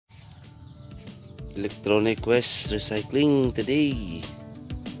Electronic West Recycling. Today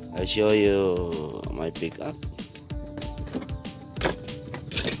I show you my pickup,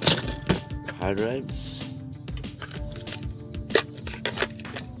 hard drives,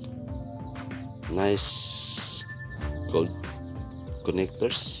 nice gold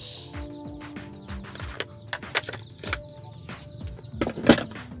connectors,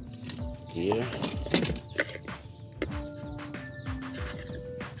 here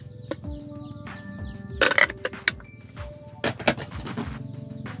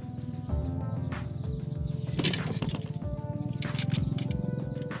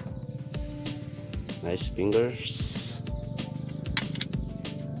nice fingers,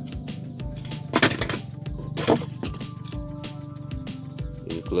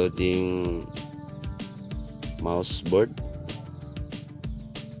 including mouse board,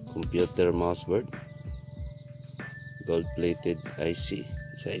 computer mouse board, gold plated IC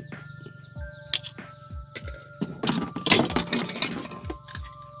inside.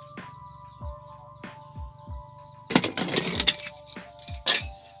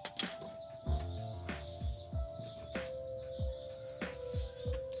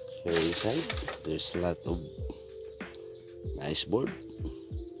 Here inside there's a lot of nice board,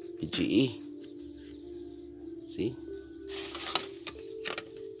 PGE. See,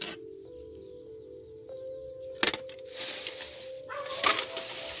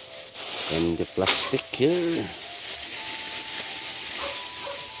 and the plastic here,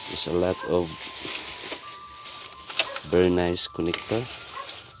 there's a lot of very nice connector.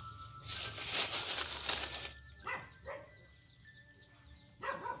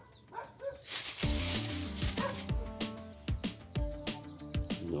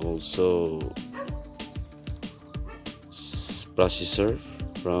 And also processor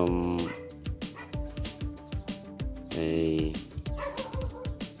from a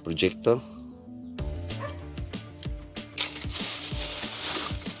projector.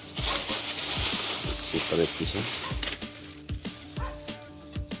 Let's separate this one.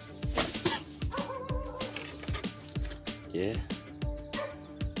 Yeah,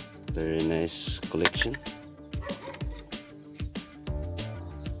 very nice collection.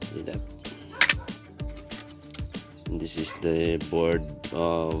 See that? And this is the board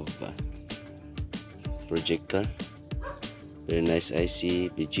of projector. Very nice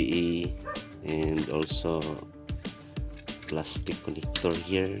IC, PGE, and also plastic connector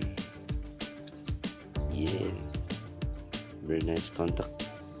here. Yeah, very nice contact.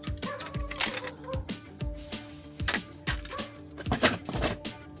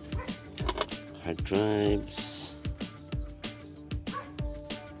 Hard drives,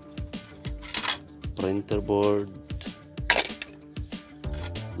 printer board,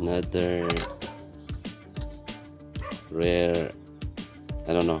 another rare,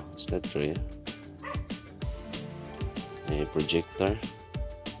 I don't know, it's not rare, a projector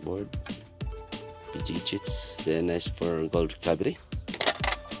board, PG chips, very nice for gold recovery.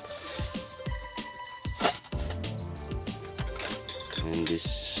 And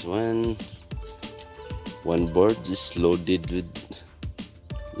this one board is loaded with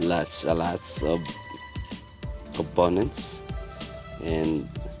lots of components, and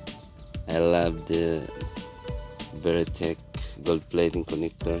I love the Veritech gold plating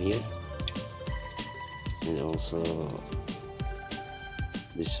connector here, and also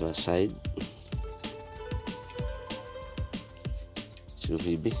this one side, too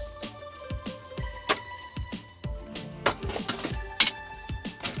heavy.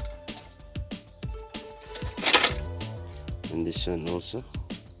 And this one also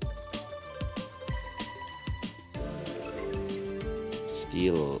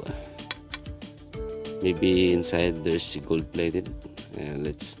steel. Maybe inside there's gold plated.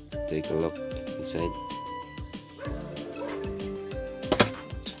 Let's take a look inside.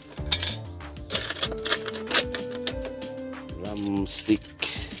 RAM stick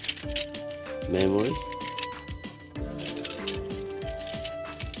memory.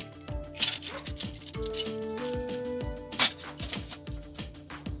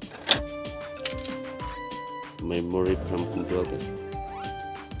 Memory from computer.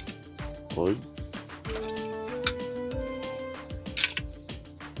 Old.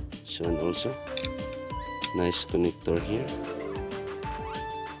 And also nice connector here.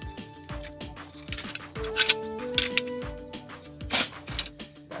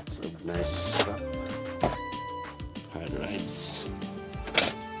 That's a nice stuff. Hard drives,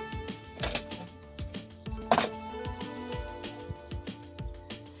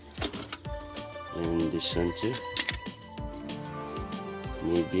 and this one too,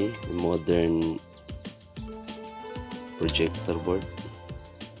 maybe a modern projector board.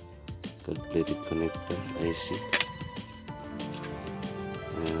 gold plated connector IC.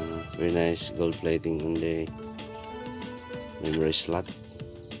 Very nice gold plating on the memory slot.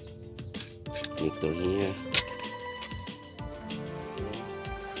 Connector here.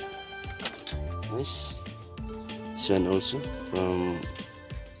 Nice. This one also from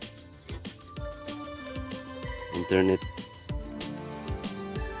internet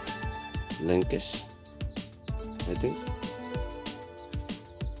Lankes, I think.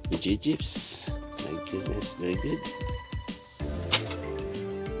 BG chips. My goodness, very good.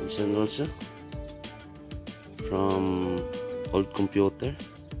 This one also from old computer.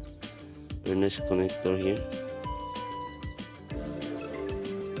 Very nice connector here.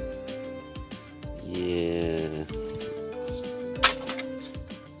 Yeah.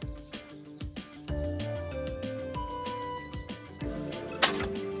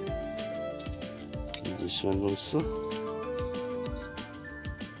 This one also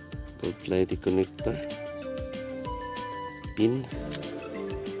gold plated connector pin.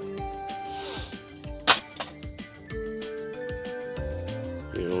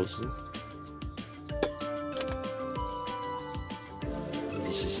 Here also.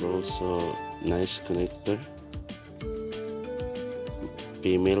 This is also nice connector,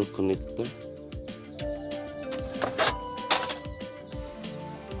 female connector,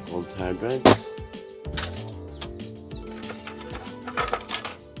 old hard drives.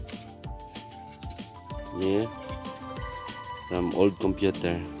 Yeah, from old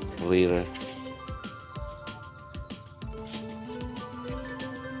computer, rare.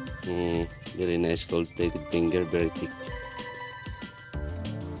 Yeah, very nice gold plated finger, very thick.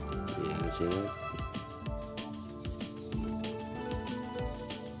 Yeah, see that?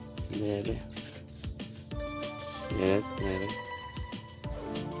 There. See that? There.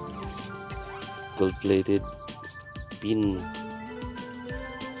 Gold plated pin.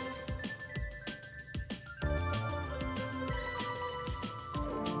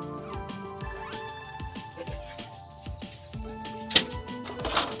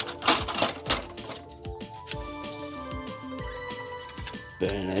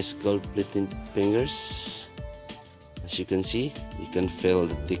 Very nice gold plated fingers. As you can see, you can feel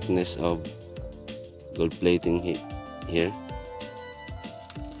the thickness of gold plating here.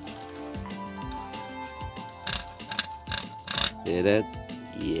 See that?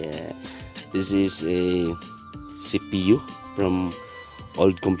 Yeah. This is a CPU from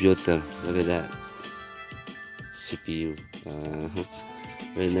old computer. Look at that. CPU.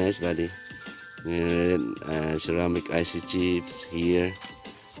 Very nice, buddy. Ceramic IC chips here.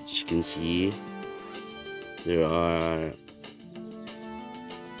 As you can see, there are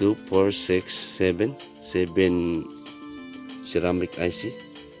 2, 4, 6, 7 ceramic IC.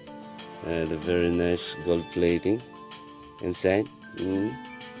 The very nice gold plating inside.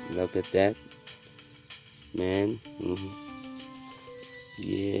 Look at that, man.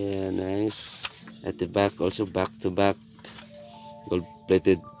 Yeah, nice. At the back also, back to back gold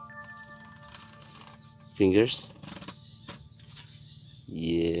plated fingers.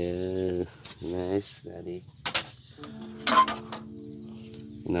 Yeah, nice, buddy.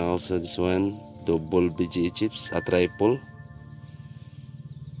 And also this one, double BGA chips, a triple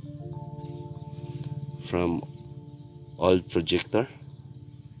from old projector.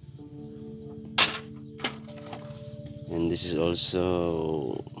 And this is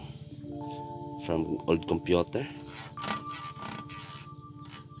also from old computer.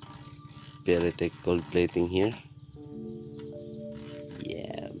 Very thick gold plating here.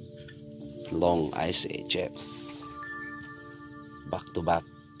 Yeah, long IC chips, back to back.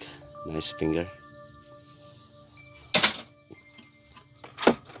 Nice finger.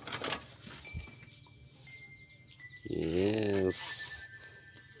 Yes,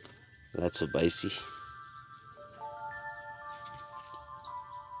 lots of IC.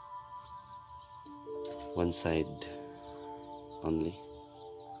 One side only.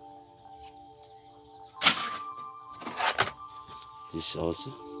 This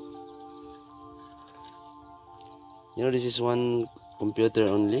also. You know, this is one computer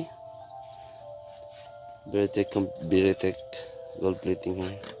only. Veritech gold plating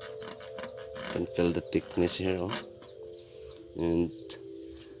here. You can feel the thickness here, oh. And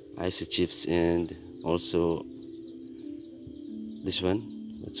IC chips, and also this one.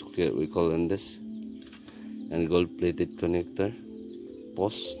 That's okay. We call on this. And gold plated connector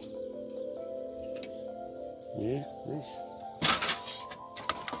post. Yeah, nice.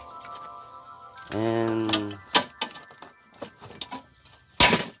 And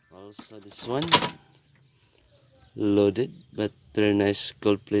also this one, loaded but very nice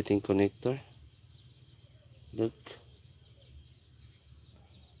gold plating connector. Look,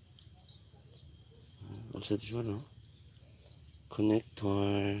 Also this one, oh.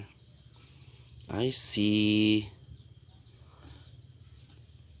 Connector. I see.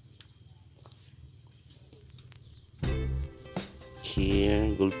 Here,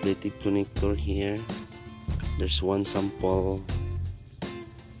 gold plated connector here. There's one sample.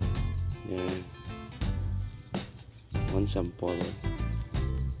 Yeah. One sample.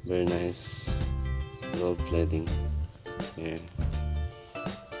 Very nice gold plating here.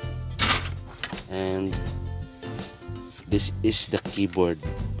 And this is the keyboard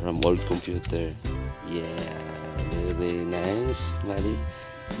from old computer. Yeah, very nice, buddy.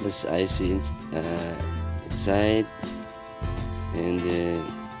 This IC inside, and the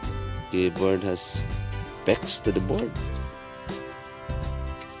keyboard has specs to the board.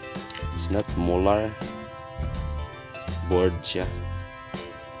 It's not molar board siya.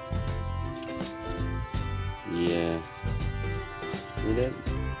 Yeah, look at that.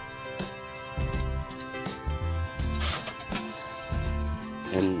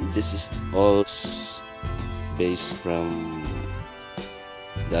 And this is all based from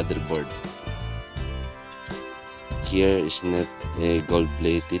the other board. Here is not a gold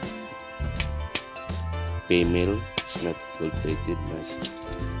plated female, it's not gold plated, but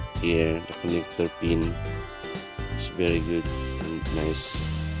here the connector pin is very good and nice.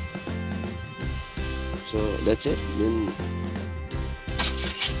 So that's it. Then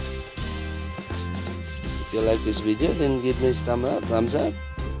if you like this video, then give me a thumbs up.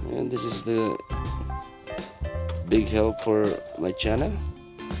 And this is the big help for my channel.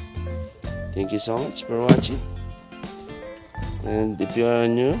 Thank you so much for watching. And if you are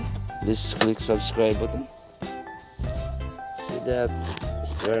new, please click subscribe button so that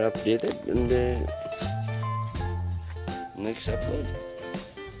you are updated in the next upload.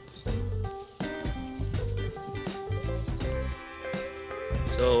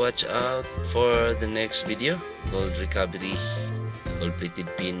 So watch out for the next video. Gold recovery, gold plated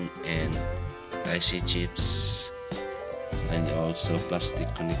pin, and IC chips, and also plastic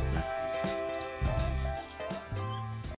connector.